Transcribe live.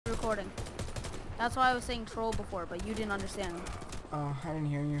recording. That's why I was saying troll before, but you didn't understand. Oh, I didn't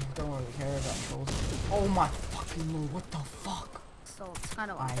hear you. Don't really care about trolls. Oh my fucking lord, what the fuck? So it's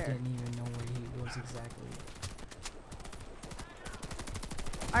kind of unfair. I didn't even know where he was exactly.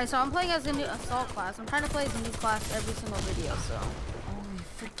 Alright, so I'm playing as a new assault class. I'm trying to play as a new class every single video, so. Holy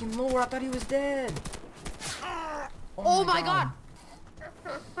freaking lord, I thought he was dead. Oh my god.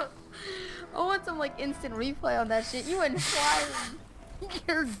 I want some like instant replay on that shit. You went flying.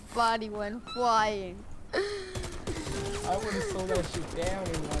 Your body went flying. I would have slowed that shit down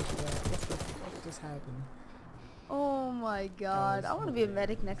and watched that. What the fuck just happened? Oh my god. I want to be a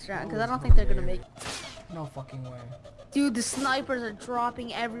medic next round because I don't think they're gonna make it. No fucking way. Dude, the snipers are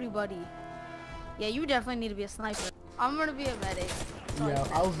dropping everybody. Yeah, you definitely need to be a sniper. I'm gonna be a medic. Yeah,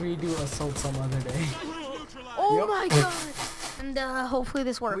 I'll redo assault some other day. Oh Yep. my god. And hopefully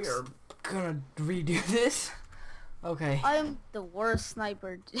this works. We are gonna redo this. Okay. I am the worst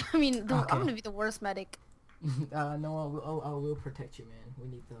sniper. I mean, I'm gonna be the worst medic. No, I will protect you, man. We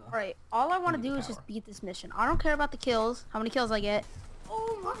need the. Alright, all I want to do is just beat this mission. I don't care about the kills, how many kills I get.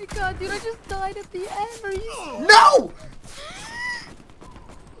 Oh my god, dude, I just died at the end. Are you No!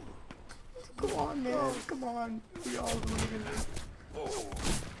 Come on, man. Come on. We all believe in this.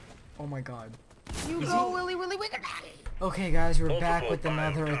 Oh my god. You go, Willy Wiggin. Okay, guys, we're back with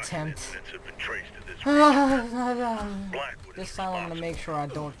another attempt. This time I'm gonna make sure I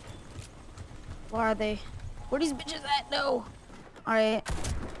don't. Where are they? Where these bitches at? No. Alright.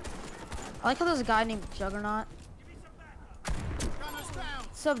 I like how there's a guy named Juggernaut.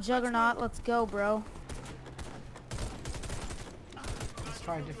 What's up, Juggernaut? Let's go, bro. Let's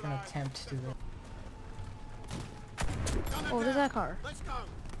try a different attempt to this. Oh, there's that car.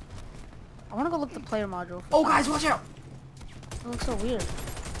 I want to go look at the player module. Oh, guys, watch out! It looks so weird.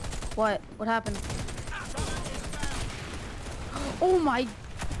 What? What happened? Oh my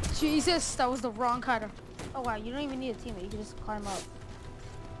Jesus, that was the wrong kind of. Oh wow, you don't even need a teammate. You can just climb up.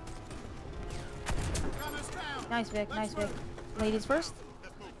 Nice, Vic. Nice, Vic. Ladies first.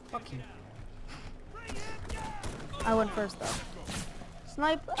 Fuck you. I went first though.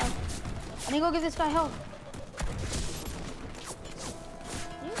 Snipe. I need to go give this guy help.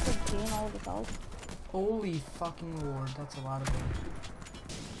 You just gain all of the health. Holy fucking lord, that's a lot of them.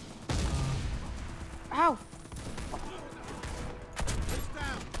 Ow.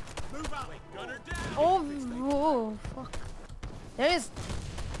 Oh, fuck. There he is.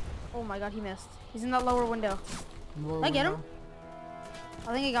 Oh my god, he missed. He's in that lower window. Did I get him?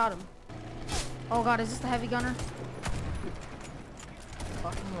 I think I got him. Oh god, is this the heavy gunner?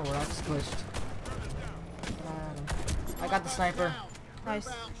 Fucking lord, I just glitched. I got the sniper. Nice.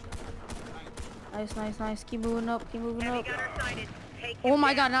 Nice, nice, nice. Keep moving up, keep moving up. Oh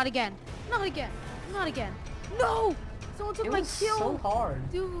my god, not again. Not again. Not again. No! Someone took my kill. So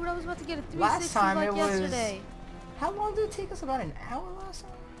hard. Dude, I was about to get a 360 last time like it yesterday. Was... How long did it take us? About an hour last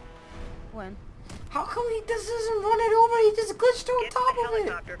time? When? How come he just doesn't run it over? He just glitched on top of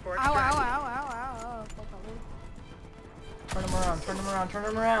it. Ow, ow, ow, ow, ow, ow. Turn him around, turn him around, turn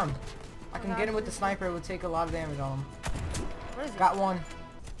him around. I can get him with the sniper. It would take a lot of damage on him. Where is he? Got one.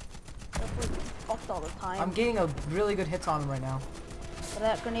 That's like fucked all the time. I'm getting a really good hits on him right now. Did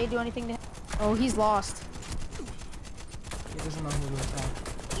that grenade do anything to him? Oh, he's lost. He doesn't know who to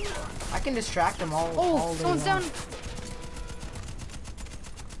attack. I can distract him all day someone's long. down.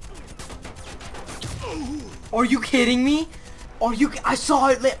 Are you kidding me? Are you? I saw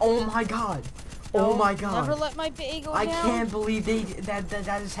it. Oh my god. Oh my god. Never let my baby go I down. can't believe that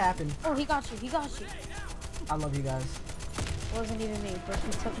just happened. Oh, he got you. He got you. I love you guys. It wasn't even me, but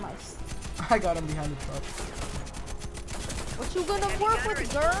he took my. I got him behind the truck. What you gonna work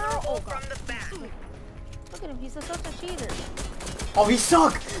with, girl? Oh god. Look at him. He's such a cheater. Oh, he's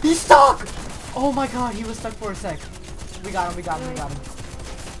stuck. He's stuck. Oh my god, he was stuck for a sec. We got him. We got him. We got him.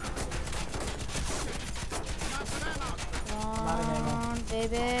 Come on,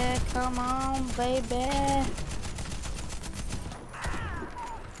 baby. Come on, baby.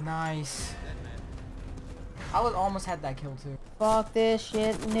 Nice. I would almost had that kill too. Fuck this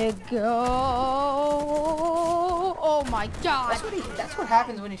shit, nigga. Oh my god. That's what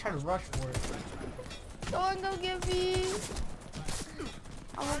happens when you try to rush for it. Don't go get me.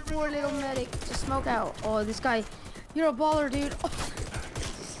 I'm a poor little medic. Just smoke out. Oh, this guy. You're a baller, dude. Oh.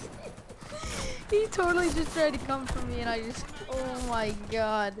 He totally just tried to come for me and I just... Oh my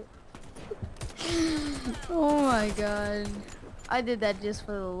god. Oh my god. I did that just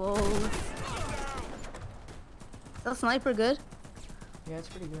for the lulz. Is that sniper good? Yeah, it's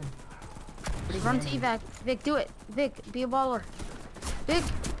pretty good. Run to evac. Vic, do it. Vic, be a baller. Vic,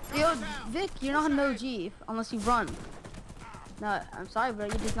 Vic, you're not an OG unless you run. No, I'm sorry, bro.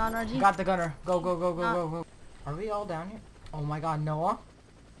 You just not an RG. Got the gunner. Go, go, go, go, go, go. Are we all down here? Oh my god, Noah?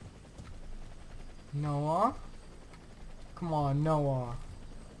 Noah? Come on, Noah.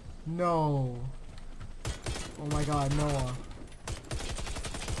 No. Oh my god, Noah.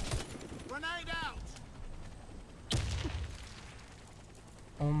 Grenade out.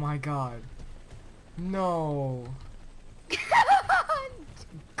 Oh my god. No.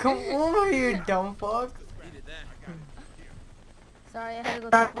 Come over here, dumb fuck. Sorry, I had to go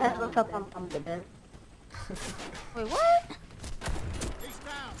to bed. Wait, what?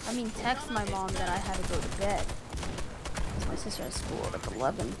 I mean, text my mom that I had to go to bed. Because my sister has school at like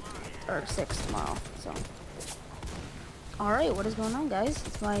 11 or 6 tomorrow, so. Alright, what is going on, guys?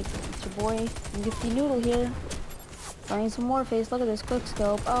 It's your boy, Gifty Noodle here. Playing some Warface. Look at this quick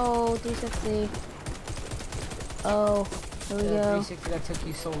scope. Oh, 360. Oh, here we go. 360 that took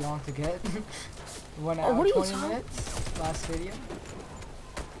you so long to get. 1 hour, 20 minutes. Last video.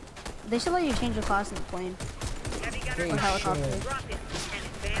 They should let you change your class in the plane. Or helicopter.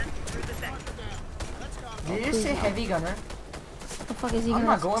 Did you say heavy gunner? What the fuck is he gonna... I'm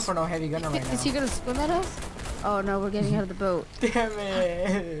not going for no heavy gunner right now. Is he gonna swim at us? Oh no, we're getting out of the boat. Damn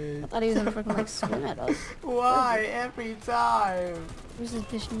it. I thought he was gonna freaking like swim at us. Why? Every time. Where's this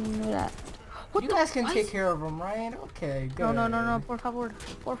bitch with that? What you the guys can take care of him, right? Okay, good. No, por favor.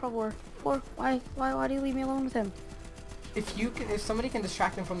 Por favor. Why do you leave me alone with him? If somebody can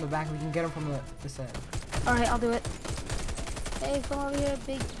distract him from the back, we can get him from the side. Alright, I'll do it. Hey, come over here,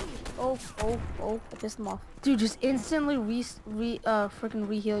 big... Oh, I pissed him off. Dude, just instantly freaking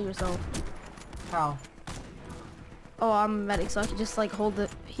re-heal yourself. How? Oh, I'm a medic, so I can just like hold the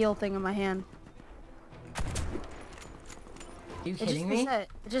heal thing in my hand. Are you kidding me? It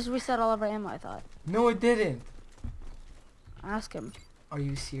just reset all of our ammo, I thought. No, it didn't. Ask him. Are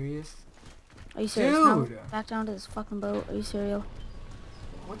you serious? Are you serious? Dude! No, back down to this fucking boat. Are you serious?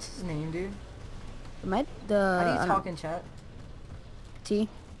 What's his name, dude? How do you talk in chat? T.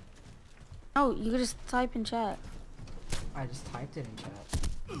 Oh, you could just type in chat. I just typed it in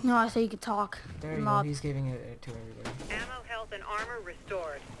chat. No, I said you could talk. There you go. He's giving it to everybody. Ammo, health, and armor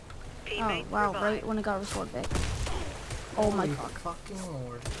restored. Oh, wow, right when it got restored back. Oh my god. Fucking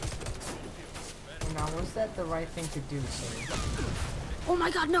lord. Now, was that the right thing to do, sir? Oh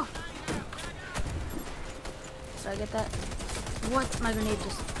my god, no! Did I get that? What? My grenade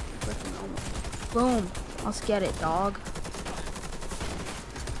just freaking almost. Boom! Let's get it, dog.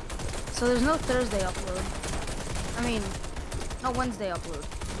 So there's no Thursday upload. I mean, no Wednesday upload.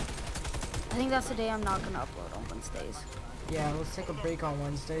 I think that's the day I'm not gonna upload on Wednesdays. Yeah, let's take a break on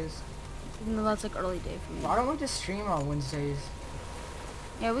Wednesdays. Even though that's like early day for me. Why don't we just stream on Wednesdays?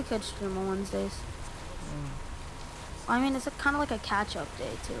 Yeah, we could stream on Wednesdays. I mean, it's kind of like a catch-up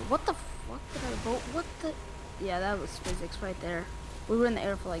day too. What the fuck did I vote? What the? Yeah, that was physics right there. We were in the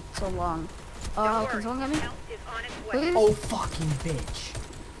air for like so long. Oh, can someone get me? Oh, fucking bitch.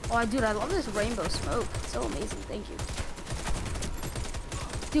 Oh, dude, I love this rainbow smoke. It's so amazing. Thank you.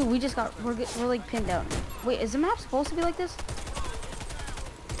 Dude, we're like pinned down. Wait, is the map supposed to be like this?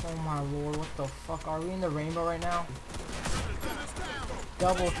 Oh my lord, what the fuck? Are we in the rainbow right now?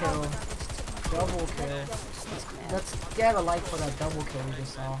 Double kill. Double kill. Let's get a like for that double kill we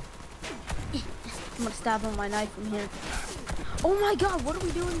just saw. I'm gonna stab him with my knife from here. Oh my god, what are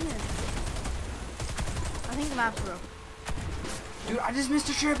we doing here? I think the map's broke. Dude, I just missed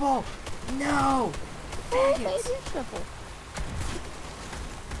a triple! No! Oh, they did triple.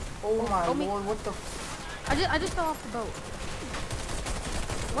 Oh my lord, what the I just fell off the boat.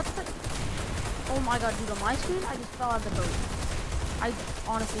 What the? Oh my god, dude, on my screen, I just fell out of the boat. I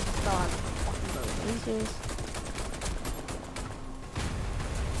honestly just fell out of the fucking boat. Are you serious?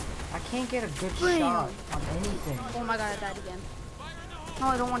 I can't get a good shot on anything. Oh my god, I died again. No,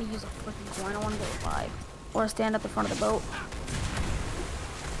 I don't want to use a freaking coin. I want to go live. Or stand at the front of the boat.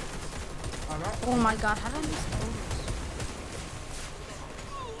 Alright. Oh my god, how did I miss those?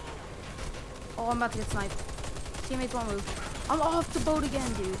 Oh, I'm about to get sniped. Teammates won't move. I'm off the boat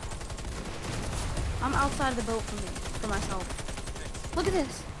again, dude. I'm outside of the boat for myself. Look at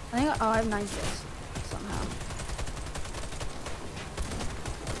this. I have 9 kills somehow.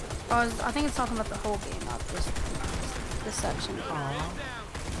 I think it's talking about the whole game, not just this section. Aww.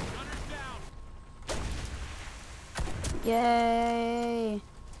 Yay!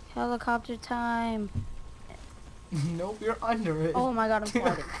 Helicopter time. Nope, you're under it. Oh my god, I'm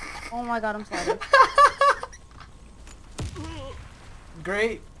sliding. Oh my god, I'm sliding.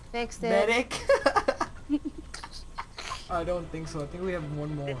 Great. Fixed it. Medic. I don't think so. I think we have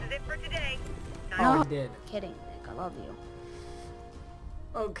one more. This is it for today. Oh, No. we did. Kidding, Nick. I love you.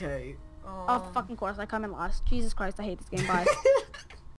 Okay. Oh, fucking course. I come in last. Jesus Christ, I hate this game. Bye.